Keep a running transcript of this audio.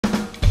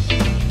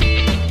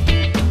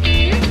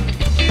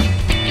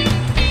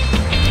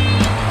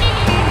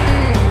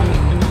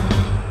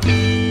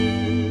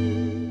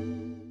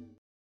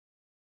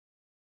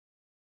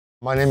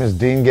My name is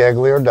Dean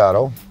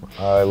Gagliardotto.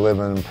 I live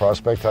in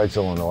Prospect Heights,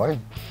 Illinois,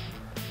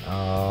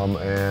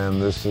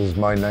 and this is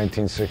my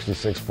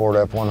 1966 Ford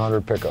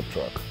F100 pickup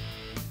truck.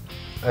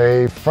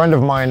 A friend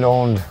of mine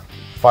owned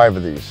 5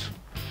 of these,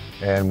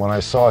 and when I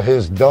saw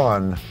his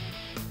done,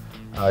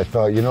 I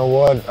thought, you know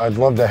what, I'd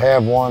love to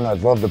have one.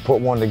 I'd love to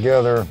put one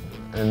together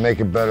and make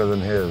it better than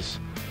his.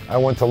 I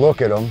went to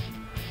look at them,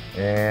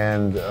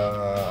 and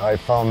I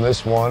found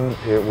this one.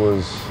 It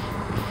was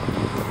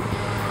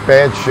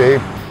bad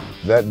shape.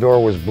 That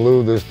door was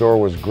blue, this door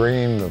was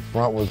green, the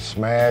front was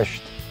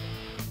smashed,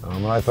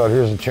 and I thought,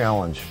 here's a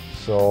challenge.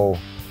 So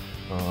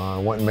I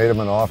went and made him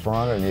an offer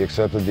on it, and he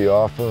accepted the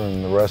offer,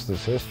 and the rest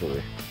is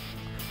history.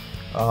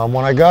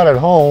 When I got it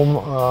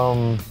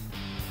home,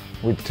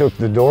 we took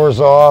the doors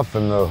off,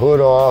 and the hood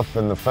off,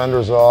 and the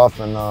fenders off,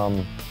 and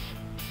I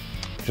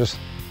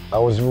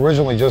was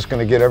originally just going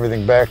to get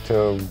everything back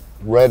to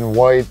red and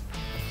white,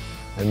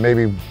 and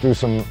maybe do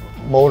some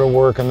motor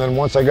work, and then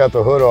once I got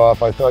the hood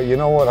off, I thought, you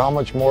know what, how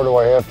much more do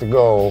I have to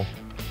go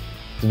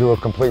to do a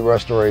complete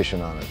restoration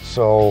on it?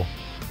 So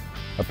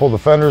I pulled the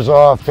fenders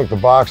off, took the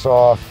box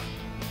off,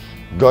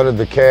 gutted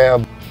the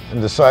cab,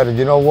 and decided,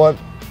 you know what,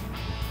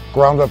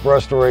 ground up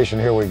restoration,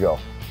 here we go.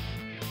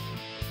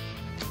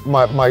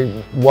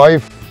 My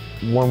wife,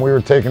 when we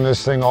were taking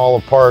this thing all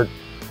apart,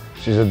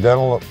 she's a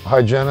dental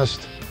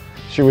hygienist.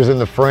 She was in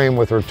the frame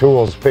with her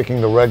tools,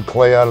 picking the red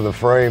clay out of the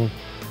frame.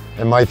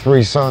 And my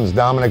 3 sons,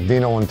 Dominic,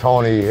 Dino, and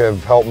Tony,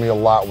 have helped me a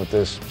lot with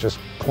this, just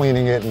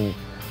cleaning it and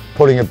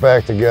putting it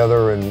back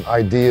together, and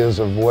ideas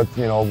of what,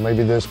 you know,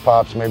 maybe this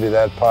pops, maybe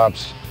that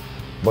pops.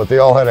 But they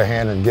all had a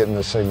hand in getting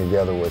this thing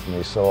together with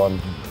me, so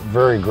I'm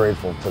very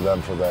grateful to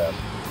them for that.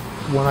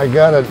 When I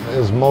got it,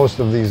 as most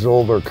of these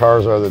older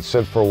cars are that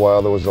sit for a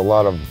while, there was a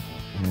lot of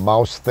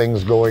mouse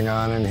things going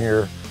on in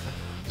here.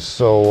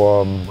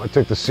 So I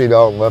took the seat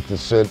out and left it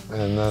sit,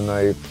 and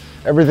then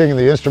everything in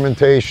the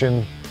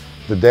instrumentation,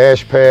 the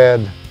dash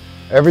pad,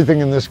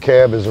 everything in this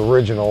cab is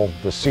original.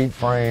 The seat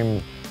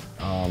frame,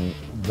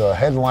 the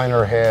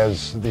headliner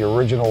has the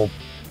original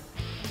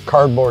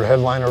cardboard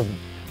headliner.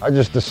 I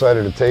just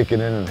decided to take it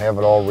in and have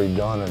it all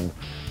redone and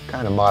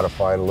kind of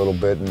modify it a little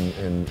bit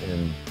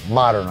and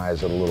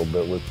modernize it a little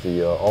bit with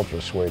the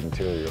ultra suede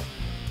interior.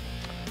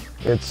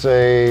 It's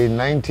a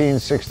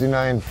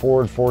 1969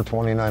 Ford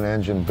 429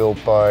 engine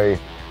built by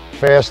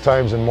Fast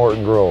Times in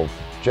Morton Grove.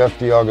 Jeff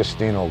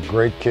DiAugustino,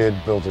 great kid,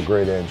 built a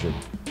great engine.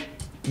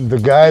 The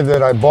guy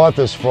that I bought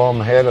this from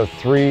had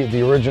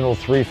the original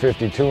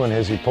 352 in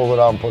his. He pulled it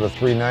out and put a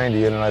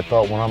 390 in, and I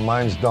thought, when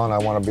mine's done, I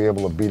want to be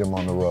able to beat him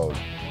on the road.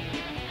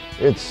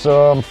 It's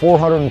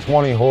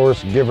 420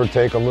 horse, give or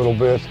take a little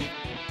bit.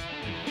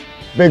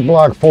 Big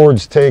block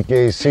Fords take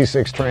a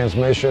C6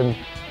 transmission.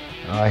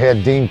 I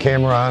had Dean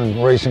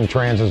Gagliardotto Racing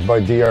Transits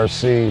by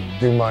DRC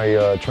do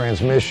my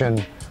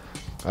transmission.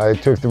 I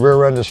took the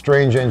rear end of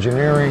Strange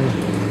Engineering.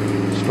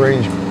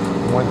 Strange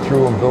went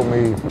through and built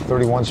me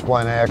 31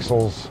 spline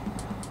axles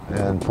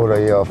and put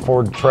a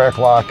Ford track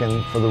lock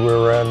in for the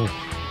rear end,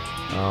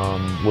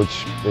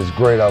 which is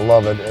great, I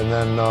love it. And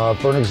then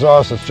for an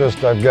exhaust,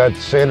 I've got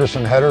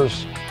Sanderson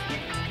headers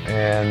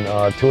and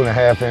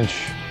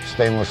 2.5-inch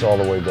stainless all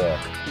the way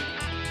back.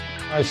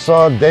 I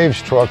saw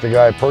Dave's truck, the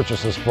guy I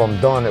purchased this from,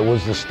 done. It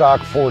was the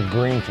stock Ford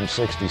green from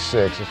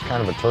 '66. It's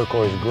kind of a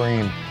turquoise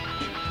green.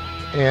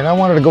 And I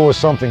wanted to go with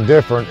something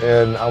different,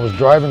 and I was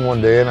driving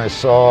one day and I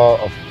saw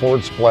a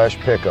Ford Splash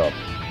pickup.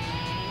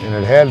 And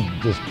it had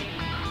this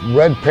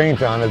red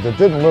paint on it that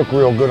didn't look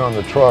real good on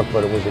the truck,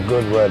 but it was a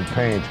good red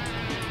paint.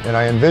 And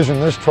I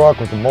envisioned this truck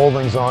with the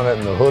moldings on it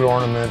and the hood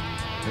ornament,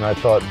 and I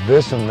thought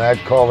this and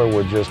that color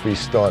would just be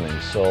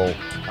stunning. So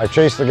I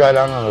chased the guy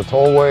down on the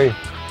tollway,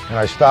 and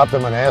I stopped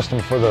him and asked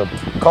him for the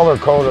color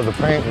code of the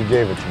paint, and he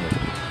gave it to me.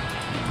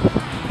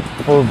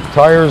 For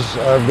tires,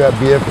 I've got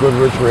BF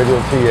Goodrich radial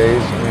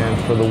TAs, and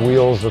for the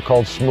wheels, they're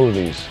called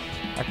Smoothies.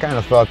 I kind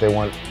of thought they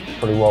went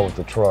pretty well with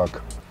the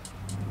truck.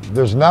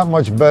 There's not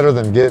much better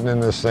than getting in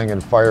this thing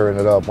and firing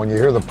it up. When you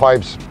hear the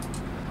pipes,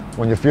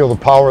 when you feel the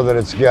power that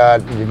it's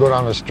got, you go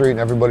down the street and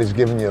everybody's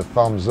giving you a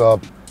thumbs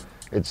up,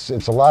 it's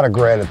a lot of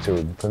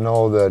gratitude to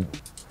know that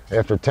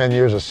after 10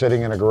 years of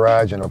sitting in a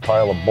garage and a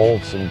pile of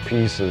bolts and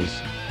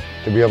pieces,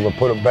 to be able to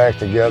put it back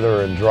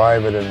together and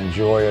drive it and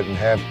enjoy it and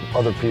have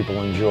other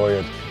people enjoy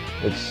it.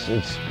 It's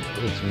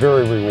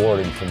very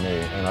rewarding for me,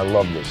 and I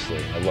love this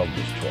thing. I love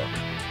this truck.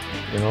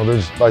 You know,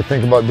 I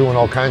think about doing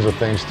all kinds of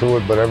things to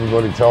it, but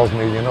everybody tells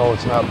me, you know,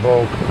 it's not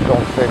broke,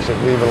 don't fix it,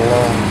 leave it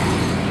alone.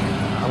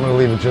 I'm gonna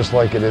leave it just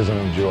like it is and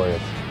enjoy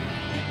it.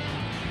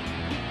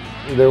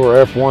 They were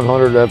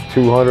F100,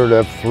 F200,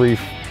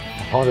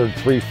 F300,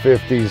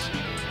 350s.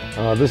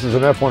 This is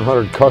an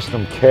F100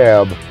 custom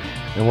cab,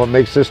 and what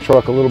makes this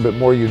truck a little bit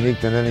more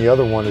unique than any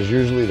other one is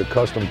usually the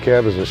custom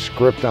cab is a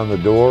script on the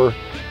door.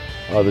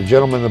 The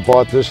gentleman that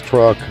bought this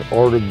truck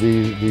ordered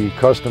the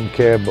custom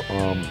cab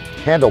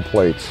handle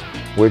plates,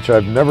 which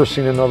I've never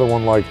seen another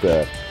one like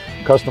that.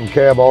 Custom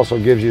cab also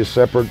gives you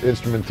separate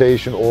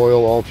instrumentation,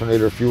 oil,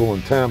 alternator, fuel,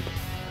 and temp,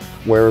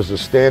 whereas the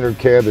standard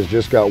cab has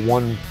just got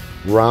one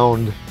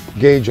round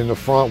gauge in the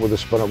front with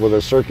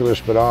a circular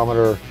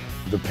speedometer,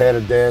 the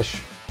padded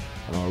dash,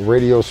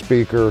 radio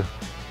speaker,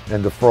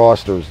 and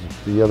defrosters.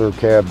 The other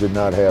cab did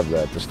not have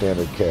that, the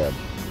standard cab.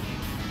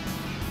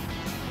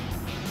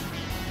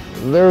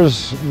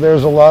 There's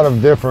a lot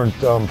of different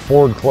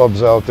Ford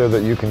clubs out there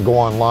that you can go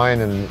online,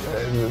 and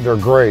they're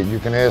great. You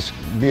can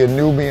be a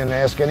newbie and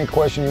ask any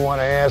question you want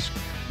to ask,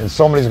 and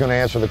somebody's going to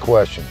answer the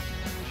question.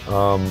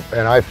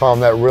 And I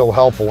found that real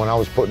helpful when I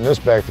was putting this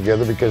back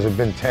together, because it'd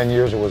been 10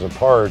 years it was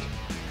apart.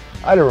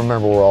 I didn't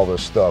remember where all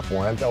this stuff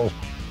went. I was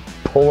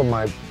pulling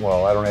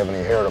well, I don't have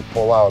any hair to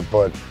pull out,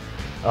 but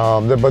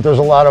there's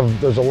a lot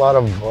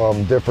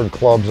of different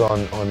clubs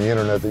on the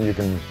internet that you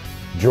can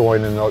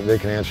join, and they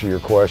can answer your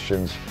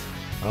questions.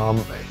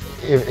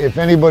 If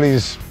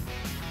anybody's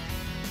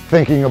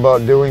thinking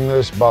about doing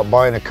this, about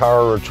buying a car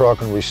or a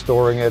truck and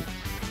restoring it,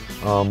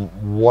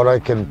 what I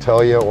can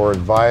tell you or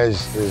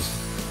advise is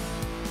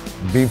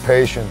be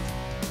patient,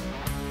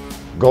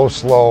 go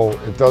slow.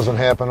 It doesn't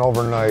happen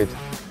overnight,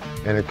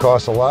 and it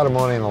costs a lot of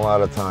money and a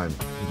lot of time.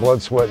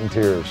 Blood, sweat, and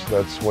tears,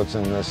 that's what's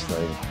in this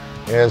thing,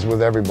 as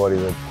with everybody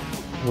that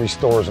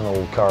restores an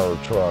old car or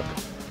truck.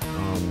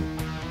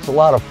 It's a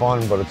lot of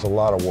fun, but it's a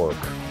lot of work.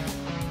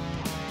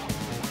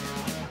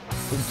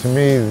 To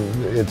me,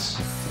 it's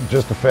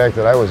just the fact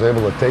that I was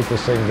able to take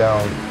this thing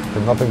down to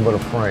nothing but a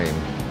frame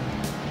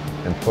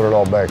and put it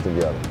all back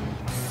together.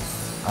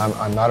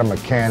 I'm not a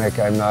mechanic,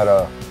 I'm not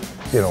a,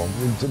 you know,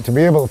 to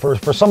be able, for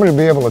somebody to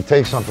be able to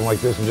take something like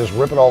this and just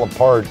rip it all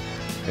apart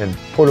and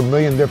put a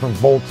million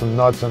different bolts and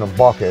nuts in a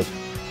bucket,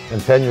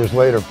 and 10 years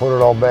later put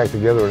it all back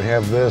together and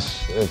have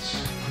this,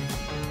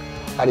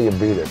 how do you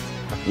beat it?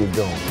 You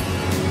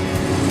don't.